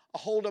grabbed a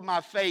hold of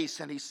my face,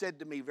 and he said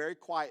to me very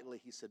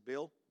quietly, he said,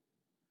 Bill,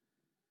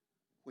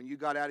 when you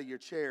got out of your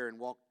chair and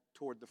walked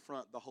toward the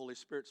front, the Holy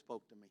Spirit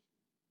spoke to me.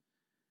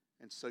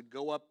 and said,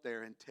 go up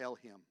there and tell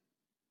him,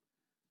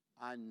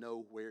 I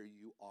know where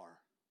you are.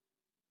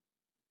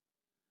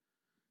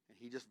 And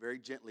he just very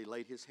gently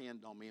laid his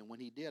hand on me, and when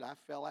he did, I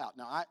fell out.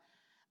 Now,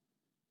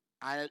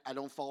 I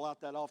don't fall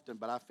out that often,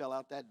 but I fell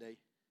out that day.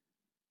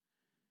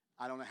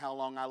 I don't know how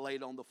long I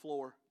laid on the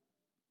floor.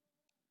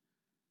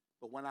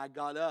 But when I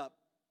got up,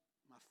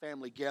 my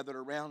family gathered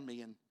around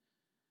me, and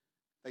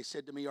they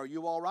said to me, are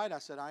you all right? I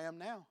said, I am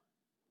now.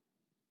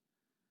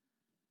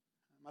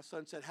 My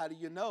son said, how do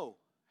you know?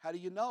 How do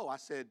you know? I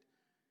said,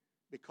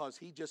 because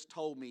he just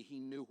told me he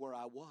knew where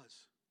I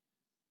was.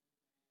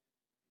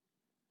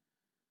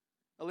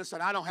 Now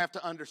listen, I don't have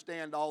to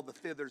understand all the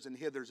thithers and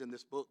hithers in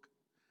this book.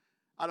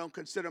 I don't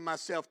consider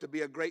myself to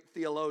be a great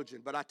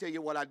theologian, but I tell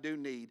you what I do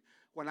need.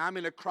 When I'm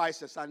in a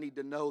crisis, I need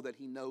to know that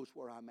he knows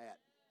where I'm at.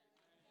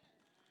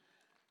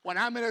 When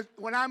I'm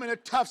in a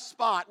tough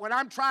spot, when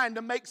I'm trying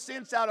to make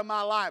sense out of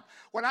my life,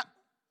 when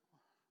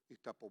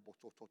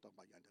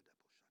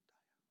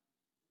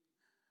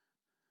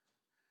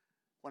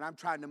I'm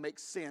trying to make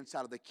sense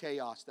out of the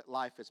chaos that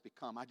life has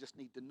become, I just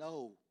need to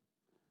know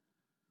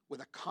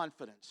with a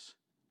confidence,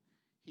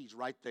 he's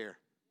right there.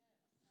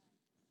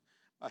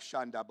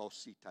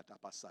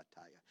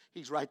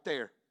 He's right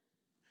there.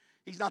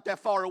 He's not that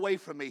far away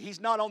from me.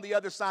 He's not on the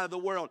other side of the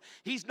world.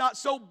 He's not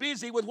so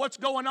busy with what's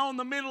going on in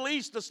the Middle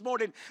East this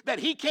morning that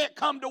he can't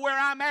come to where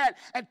I'm at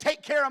and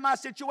take care of my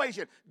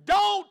situation.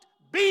 Don't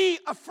be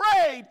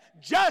afraid.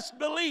 Just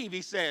believe,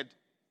 he said.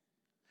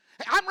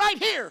 I'm right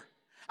here.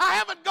 I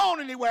haven't gone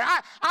anywhere.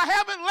 I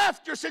haven't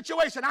left your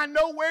situation. I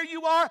know where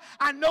you are.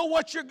 I know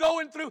what you're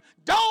going through.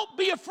 Don't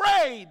be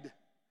afraid.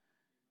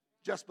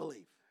 Just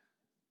believe.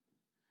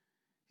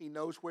 He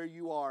knows where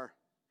you are.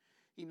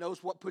 He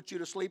knows what put you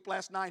to sleep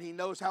last night. He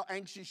knows how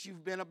anxious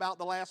you've been about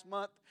the last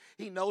month.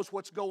 He knows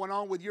what's going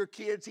on with your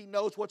kids. He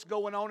knows what's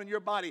going on in your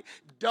body.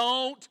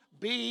 Don't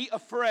be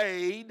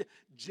afraid.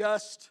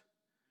 Just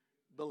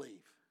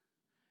believe.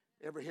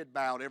 Every head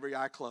bowed, every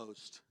eye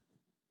closed.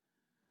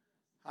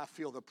 I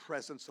feel the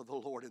presence of the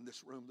Lord in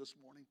this room this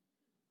morning.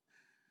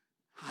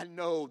 I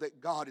know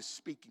that God is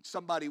speaking.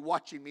 Somebody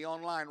watching me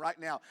online right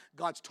now,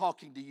 God's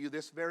talking to you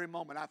this very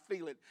moment. I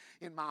feel it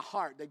in my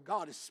heart that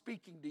God is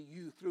speaking to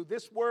you through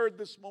this word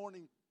this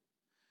morning.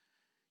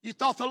 You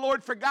thought the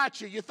Lord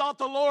forgot you. You thought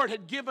the Lord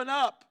had given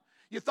up.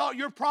 You thought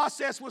your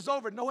process was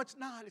over. No, it's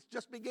not. It's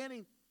just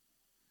beginning.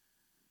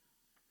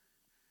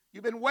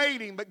 You've been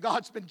waiting, but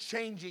God's been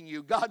changing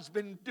you. God's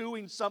been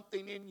doing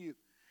something in you.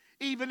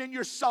 Even in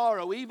your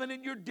sorrow, even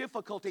in your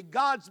difficulty,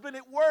 God's been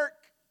at work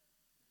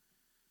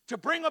to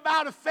bring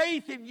about a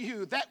faith in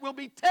you that will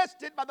be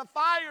tested by the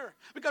fire.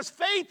 Because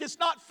faith is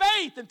not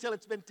faith until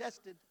it's been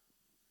tested.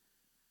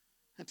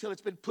 Until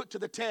it's been put to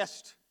the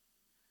test.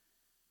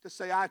 To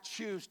say, I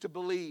choose to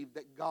believe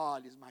that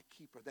God is my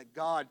keeper, that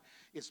God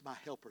is my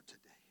helper today.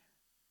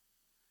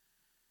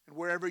 And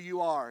wherever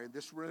you are, in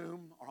this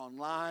room or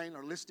online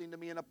or listening to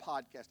me in a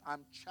podcast,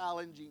 I'm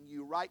challenging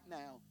you right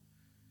now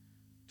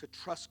to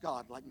trust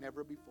God like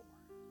never before.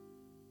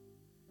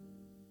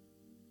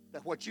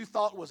 That what you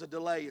thought was a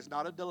delay is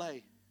not a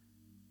delay.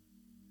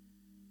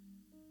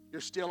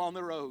 You're still on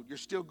the road. You're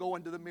still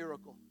going to the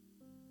miracle.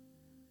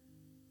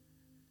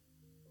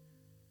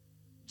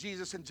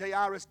 Jesus and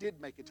Jairus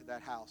did make it to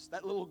that house.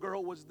 That little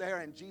girl was there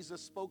and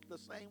Jesus spoke the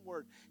same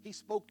word. He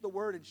spoke the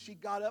word and she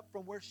got up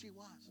from where she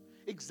was.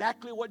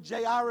 Exactly what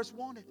Jairus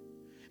wanted.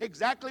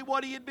 Exactly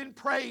what he had been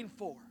praying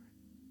for.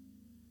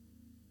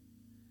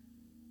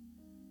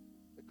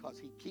 Because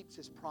he keeps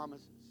his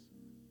promises.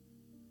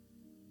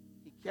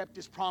 He kept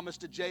his promise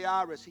to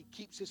Jairus. He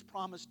keeps his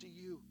promise to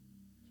you.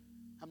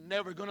 I'm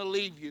never going to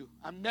leave you.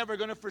 I'm never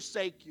going to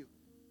forsake you.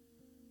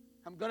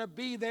 I'm going to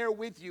be there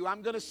with you.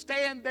 I'm going to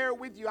stand there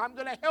with you. I'm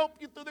going to help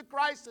you through the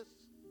crisis.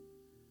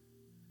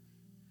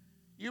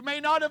 You may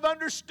not have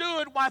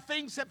understood why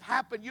things have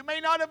happened. You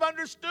may not have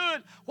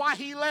understood why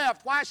he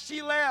left, why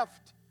she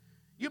left.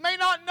 You may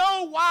not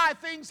know why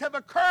things have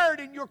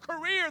occurred in your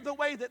career the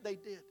way that they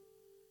did.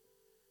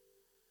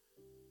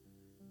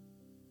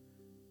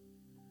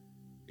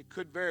 It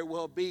could very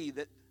well be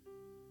that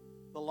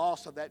the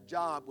loss of that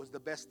job was the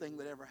best thing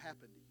that ever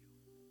happened to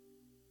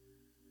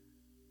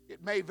you.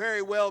 It may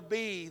very well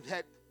be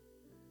that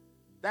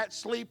that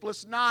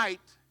sleepless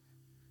night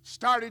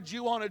started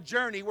you on a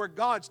journey where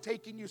God's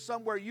taking you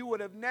somewhere you would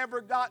have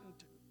never gotten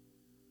to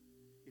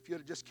if you'd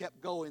have just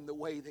kept going the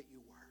way that you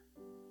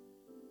were.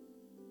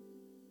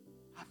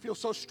 I feel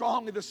so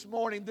strongly this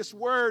morning, this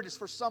word is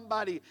for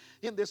somebody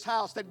in this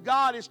house, that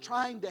God is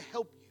trying to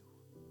help you.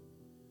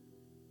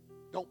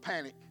 Don't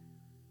panic.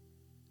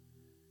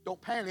 Don't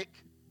panic.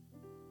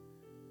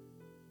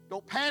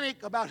 Don't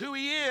panic about who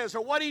he is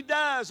or what he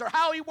does or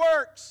how he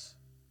works.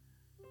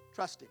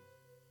 Trust him.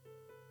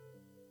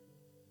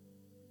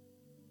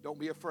 Don't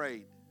be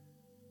afraid.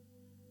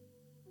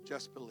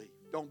 Just believe.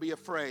 Don't be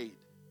afraid.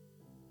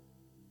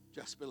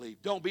 Just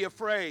believe. Don't be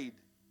afraid.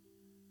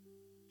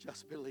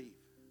 Just believe.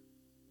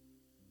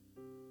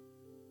 I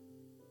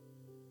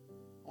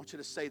want you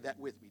to say that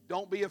with me.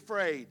 Don't be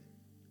afraid.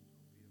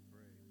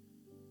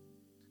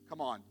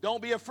 Come on.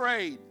 Don't be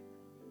afraid.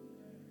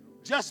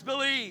 Just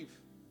believe.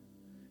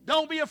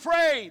 Don't be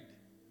afraid.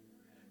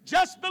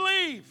 Just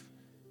believe.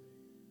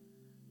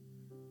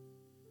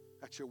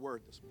 That's your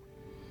word this morning.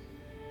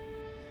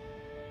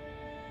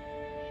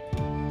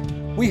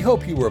 We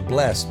hope you were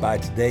blessed by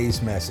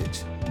today's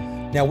message.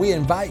 Now we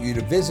invite you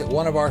to visit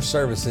one of our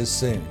services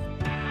soon.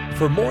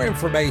 For more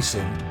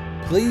information,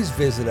 please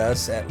visit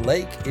us at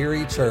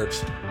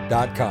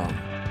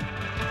lakeeriechurch.com.